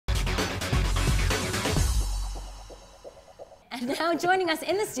Now joining us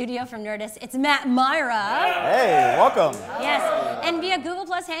in the studio from Nerdist, it's Mira. Hey, welcome. Yes, and via Google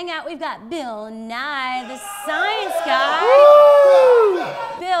Plus Hangout, we've got Bill Nye, the science guy.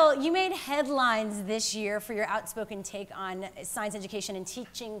 Woo! Bill, you made headlines this year for your outspoken take on science education and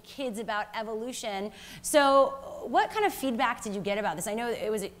teaching kids about evolution. So what kind of feedback did you get about this? I know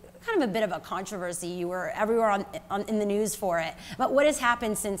it was kind of a bit of a controversy. You were everywhere in the news for it. But what has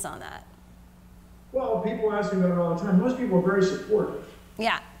happened since on that? Well, people ask me about it all the time. Most people are very supportive.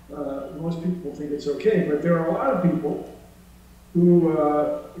 Yeah. Most people think it's okay, but there are a lot of people who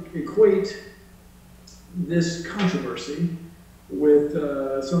equate this controversy with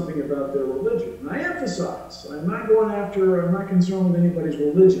something about their religion. And I emphasize, I'm not concerned with anybody's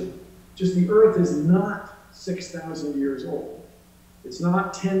religion. Just the earth is not 6,000 years old. It's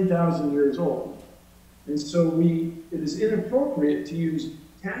not 10,000 years old. And so it is inappropriate to use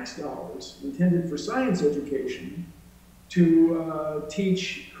tax dollars intended for science education to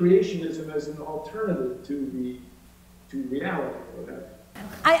teach creationism as an alternative to reality.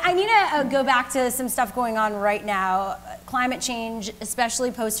 I need to go back to some stuff going on right now. Climate change, especially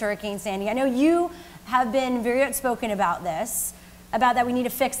post-Hurricane Sandy. I know you have been very outspoken about this, about that we need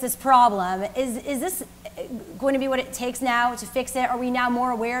to fix this problem. Is this going to be what it takes now to fix it? Are we now more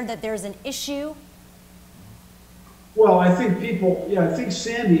aware that there's an issue? Well, I think I think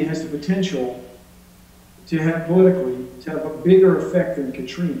Sandy has the potential to have politically a bigger effect than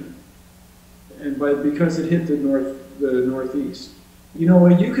Katrina, and because it hit the Northeast. You know,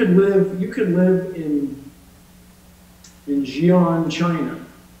 you could live in Xi'an, China,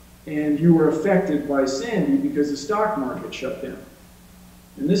 and you were affected by Sandy because the stock market shut down.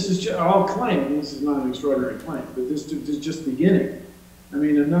 And this is I'll claim, this is not an extraordinary claim, but this is just beginning. I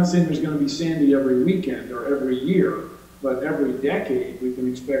mean, I'm not saying there's going to be Sandy every weekend or every year, but every decade we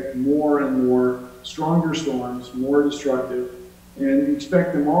can expect more and more stronger storms, more destructive, and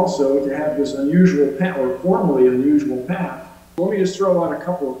expect them also to have this unusual path, or formerly unusual path. Let me just throw out a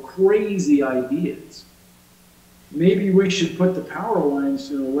couple of crazy ideas. Maybe we should put the power lines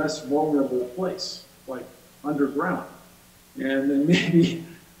in a less vulnerable place, like underground. And then maybe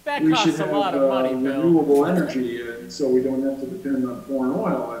we should have renewable energy, so we don't have to depend on foreign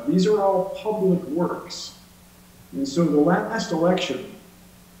oil. These are all public works. And so the last election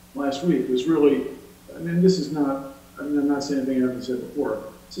last week was really, I'm not saying anything I haven't said before.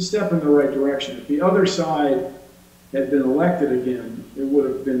 It's a step in the right direction. If the other side had been elected again,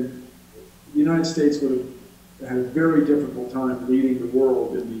 the United States would have had a very difficult time leading the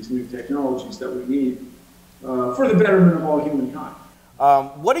world in these new technologies that we need for the betterment of all humankind.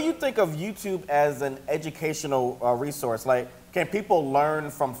 What do you think of YouTube as an educational resource? Like, can people learn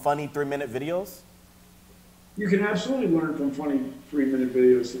from funny 3-minute videos? You can absolutely learn from funny 3-minute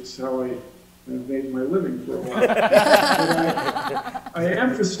videos. It's how I made my living for a while. But I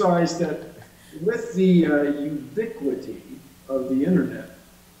emphasize that with the ubiquity of the internet,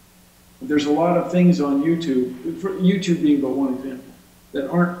 there's a lot of things on YouTube, YouTube being but one example, that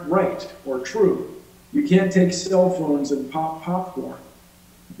aren't right or true. You can't take cell phones and pop popcorn.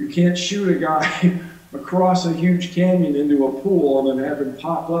 You can't shoot a guy across a huge canyon into a pool and then have him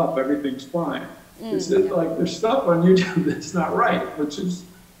pop up, everything's fine. It's like there's stuff on YouTube that's not right, which is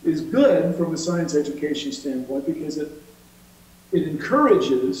good from a science education standpoint because it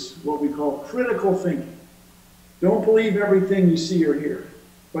encourages what we call critical thinking. Don't believe everything you see or hear.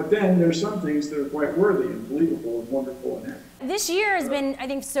 But then there's some things that are quite worthy and believable and wonderful and happy. This year has been, I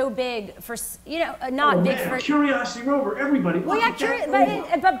think, so big for, Curiosity rover, everybody. Well, yeah,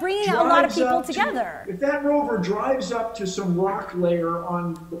 but bringing a lot of people together. If that rover drives up to some rock layer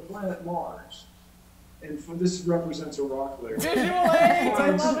on the planet Mars, and this represents a rock layer,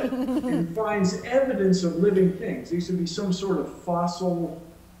 and finds evidence of living things. These would be some sort of fossil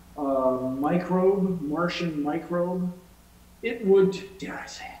microbe, Martian microbe. It would, dare I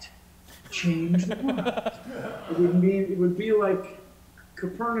say it, change the world. It would be like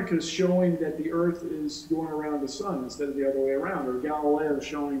Copernicus showing that the Earth is going around the sun instead of the other way around, or Galileo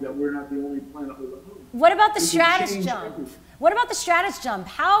showing that we're not the only planet with a moon. What about the Stratus jump? What about the Stratus jump?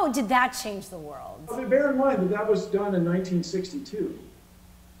 How did that change the world? Well, bear in mind that was done in 1962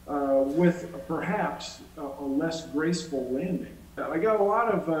 with perhaps a less graceful landing. I got a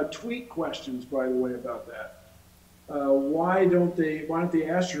lot of tweet questions, by the way, about that. Why don't the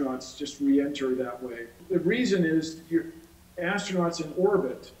astronauts just re-enter that way? The reason is astronauts in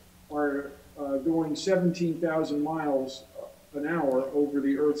orbit are going 17,000 miles an hour over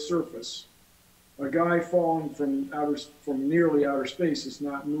the Earth's surface. A guy falling from nearly outer space is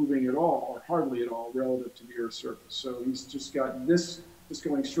not moving at all, or hardly at all, relative to the Earth's surface. So he's just got this, just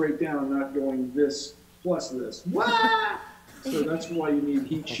going straight down, not going this plus this. So that's why you need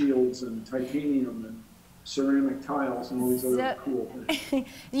heat shields and titanium and ceramic tiles and all these other cool things.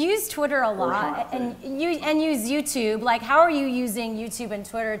 You use Twitter a lot and use YouTube. Like, how are you using YouTube and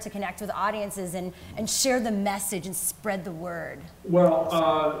Twitter to connect with audiences and share the message and spread the word?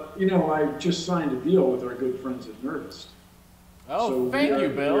 Well, you know, I just signed a deal with our good friends at Nerdist. Oh, so thank you,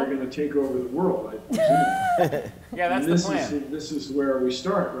 Bill. We're going to take over the world, I presume. Yeah, that's the plan. This is where we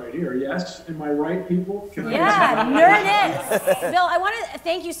start right here. Yes? Am I right, people? Nerdist. Bill, I want to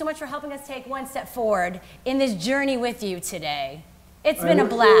thank you so much for helping us take one step forward in this journey with you today. It's been a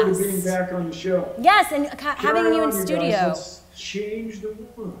blast. I look forward to being back on the show. Yes, and having you in studio. Guys. Let's change the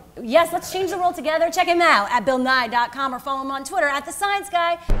world. Yes, let's change the world together. Check him out at BillNye.com or follow him on Twitter at The Science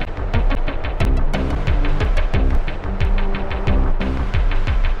Guy.